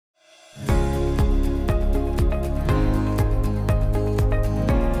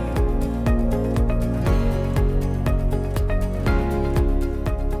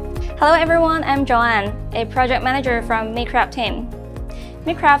Hello everyone, I'm Joanne, a project manager from Miicraft team.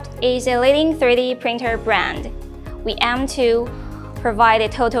 Miicraft is a leading 3D printer brand. We aim to provide a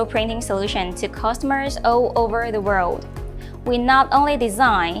total printing solution to customers all over the world. We not only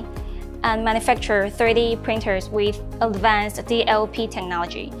design and manufacture 3D printers with advanced DLP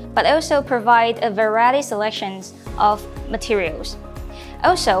technology, but also provide a variety selections of materials.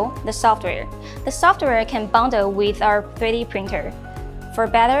 Also, the software. The software can bundle with our 3D printer for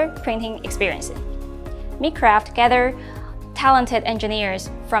better printing experience. Miicraft gather talented engineers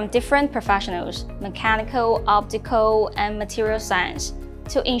from different professionals, mechanical, optical, and material science,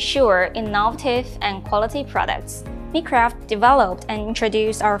 to ensure innovative and quality products. Miicraft developed and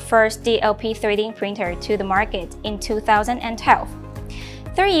introduced our first DLP 3D printer to the market in 2012.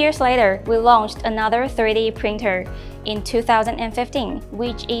 3 years later, we launched another 3D printer in 2015,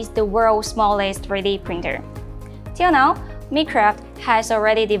 which is the world's smallest 3D printer. Till now, Miicraft has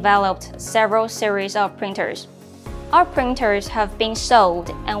already developed several series of printers. Our printers have been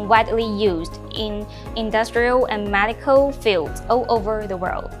sold and widely used in industrial and medical fields all over the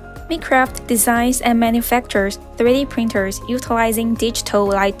world. Miicraft designs and manufactures 3D printers utilizing digital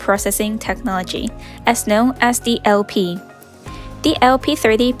light processing technology, as known as DLP. DLP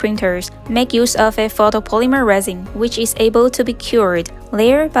 3D printers make use of a photopolymer resin which is able to be cured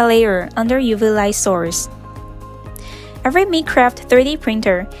layer by layer under UV light source. Every Miicraft 3D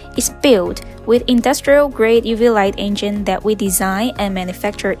printer is built with industrial-grade UV light engine that we design and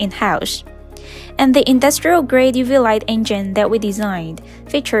manufacture in-house. And the industrial-grade UV light engine that we designed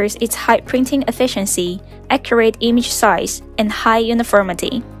features its high printing efficiency, accurate image size, and high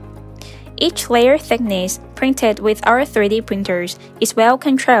uniformity. Each layer thickness printed with our 3D printers is well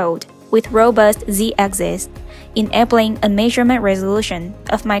controlled with robust Z-axis, enabling a measurement resolution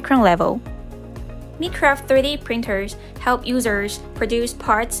of micron level. Miicraft 3D printers help users produce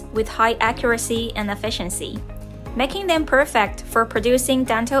parts with high accuracy and efficiency, making them perfect for producing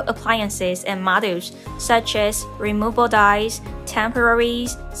dental appliances and modules such as removable dies,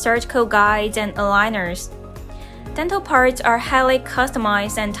 temporaries, surgical guides, and aligners. Dental parts are highly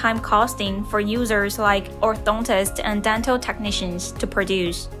customized and time-costing for users like orthodontists and dental technicians to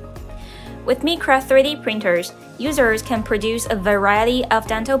produce. With Miicraft 3D printers, users can produce a variety of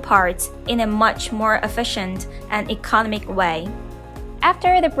dental parts in a much more efficient and economic way.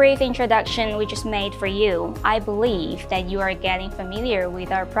 After the brief introduction we just made for you, I believe that you are getting familiar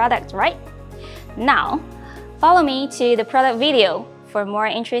with our product, right? Now, follow me to the product video for more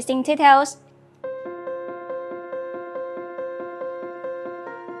interesting details.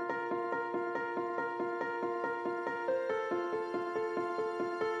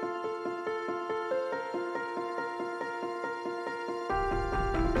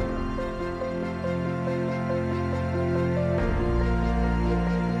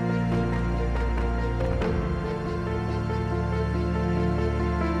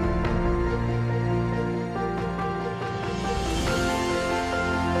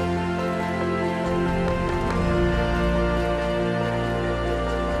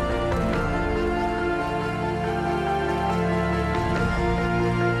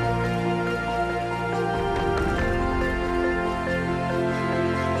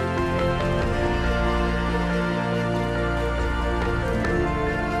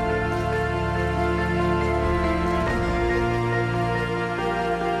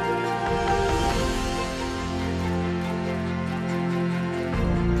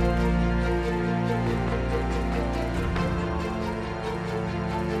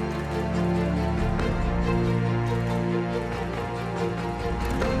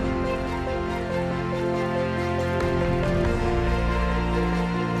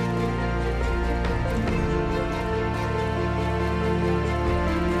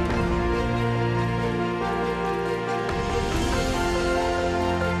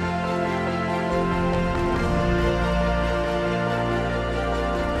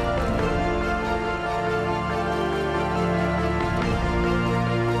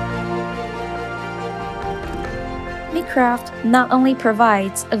 Miicraft not only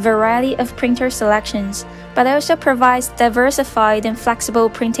provides a variety of printer selections, but also provides diversified and flexible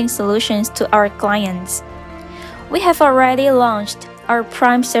printing solutions to our clients. We have already launched our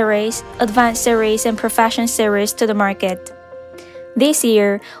Prime series, Advanced series, and Profession series to the market. This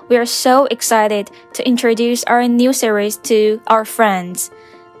year, we are so excited to introduce our new series to our friends,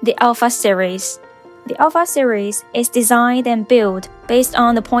 the Alpha series. The Alpha series is designed and built based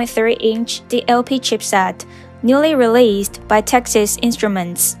on the 0.3-inch DLP chipset newly released by Texas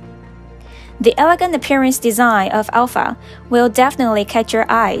Instruments. The elegant appearance design of Alpha will definitely catch your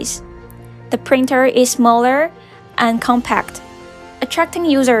eyes. The printer is smaller and compact, attracting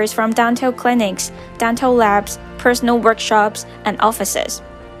users from dental clinics, dental labs, personal workshops, and offices.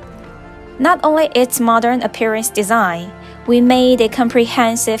 Not only its modern appearance design, we made a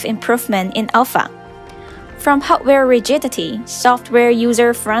comprehensive improvement in Alpha. From hardware rigidity, software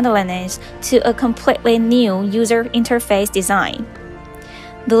user-friendliness, to a completely new user interface design.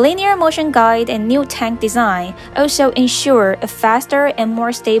 The linear motion guide and new tank design also ensure a faster and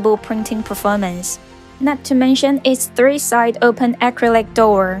more stable printing performance. Not to mention its 3-side open acrylic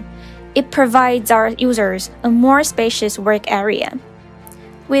door. It provides our users a more spacious work area.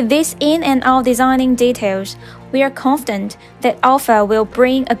 With these in and out designing details, we are confident that Alpha will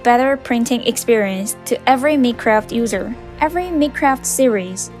bring a better printing experience to every Miicraft user. Every Miicraft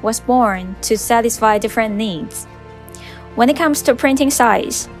series was born to satisfy different needs. When it comes to printing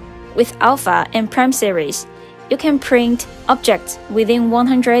size, with Alpha and Prime series, you can print objects within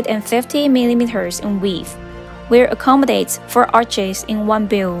 150 mm in width, which accommodates 4 arches in one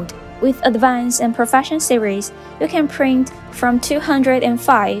build. With Advanced and Professional series, you can print from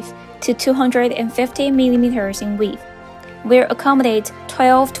 205 to 250 mm in width, which accommodate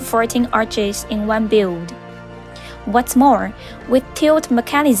 12 to 14 arches in one build. What's more, with tilt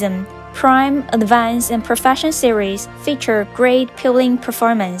mechanism, Prime, Advanced, and Professional series feature great peeling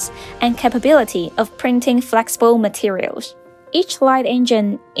performance and capability of printing flexible materials. Each light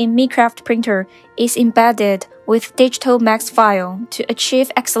engine in Miicraft printer is embedded with digital max file to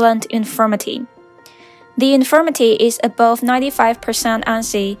achieve excellent uniformity. The uniformity is above 95%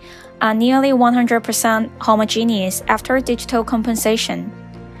 ANSI and nearly 100% homogeneous after digital compensation.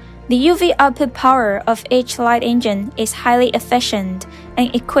 The UV output power of each light engine is highly efficient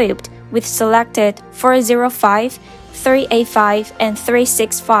and equipped with selected 405, 385, and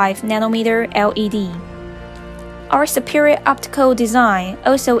 365 nanometer LED. Our superior optical design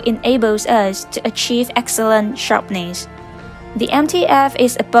also enables us to achieve excellent sharpness. The MTF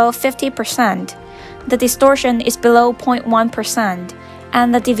is above 50%, the distortion is below 0.1%,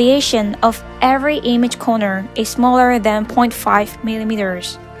 and the deviation of every image corner is smaller than 0.5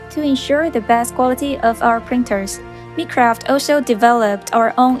 mm. To ensure the best quality of our printers, Miicraft also developed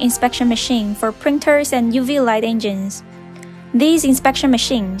our own inspection machine for printers and UV light engines. These inspection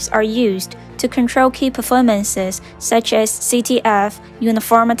machines are used to control key performances such as CTF,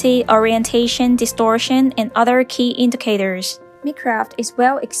 uniformity, orientation, distortion, and other key indicators. Miicraft is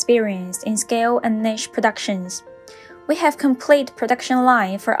well experienced in scale and niche productions. We have complete production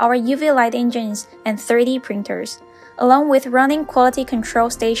line for our UV light engines and 3D printers, along with running quality control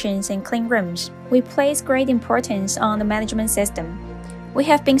stations and clean rooms. We place great importance on the management system. We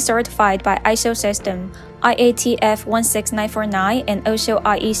have been certified by ISO system, IATF 16949, and also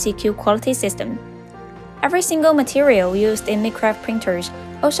IECQ quality system. Every single material used in Miicraft printers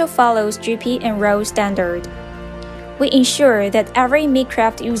also follows GP and ROW standard. We ensure that every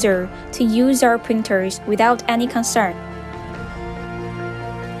Miicraft user to use our printers without any concern.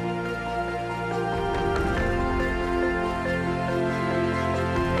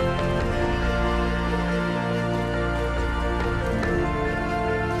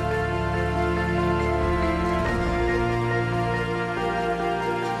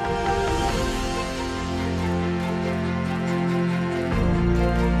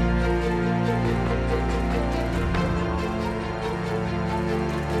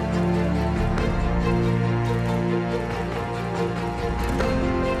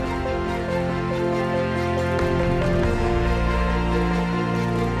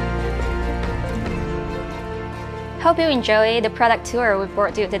 Hope you enjoy the product tour we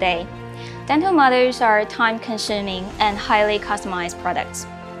brought you today. Dental models are time-consuming and highly customized products.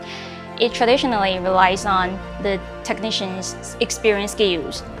 It traditionally relies on the technician's experience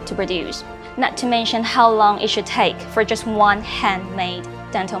skills to produce, not to mention how long it should take for just one handmade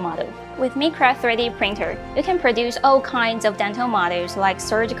dental model. With Miicraft 3D printer, you can produce all kinds of dental models like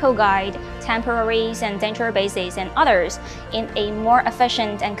surgical guide, temporaries, and denture bases, and others in a more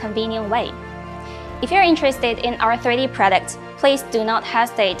efficient and convenient way. If you're interested in our 3D products, please do not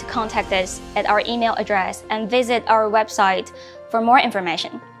hesitate to contact us at our email address and visit our website for more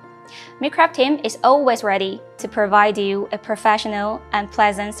information. Miicraft team is always ready to provide you a professional and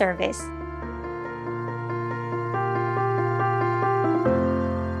pleasant service.